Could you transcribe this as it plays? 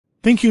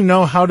Think you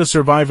know how to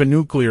survive a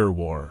nuclear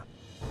war?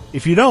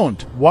 If you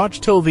don't,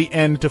 watch till the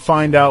end to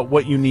find out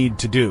what you need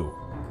to do.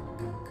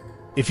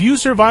 If you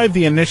survive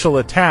the initial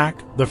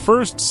attack, the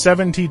first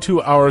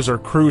 72 hours are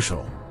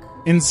crucial.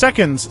 In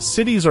seconds,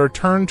 cities are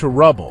turned to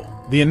rubble.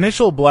 The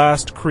initial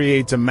blast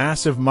creates a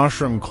massive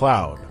mushroom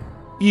cloud.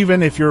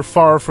 Even if you're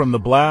far from the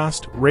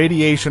blast,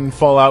 radiation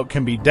fallout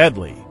can be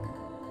deadly.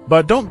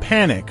 But don't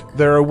panic,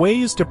 there are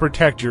ways to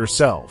protect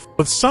yourself.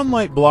 With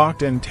sunlight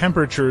blocked and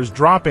temperatures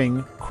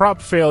dropping,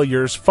 crop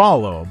failures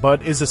follow,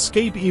 but is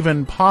escape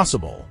even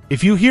possible?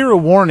 If you hear a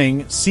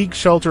warning, seek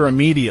shelter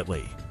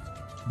immediately.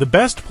 The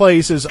best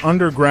place is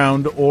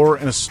underground or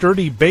in a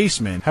sturdy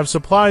basement. Have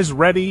supplies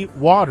ready: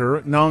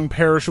 water,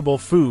 non-perishable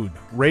food,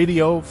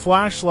 radio,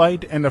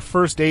 flashlight, and a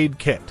first aid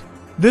kit.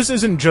 This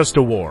isn't just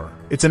a war.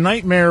 It's a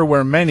nightmare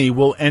where many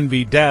will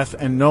envy death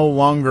and no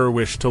longer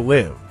wish to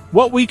live.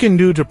 What we can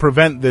do to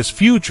prevent this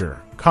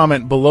future?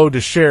 Comment below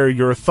to share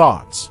your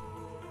thoughts.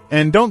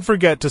 And don't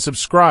forget to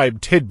subscribe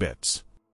Tidbits.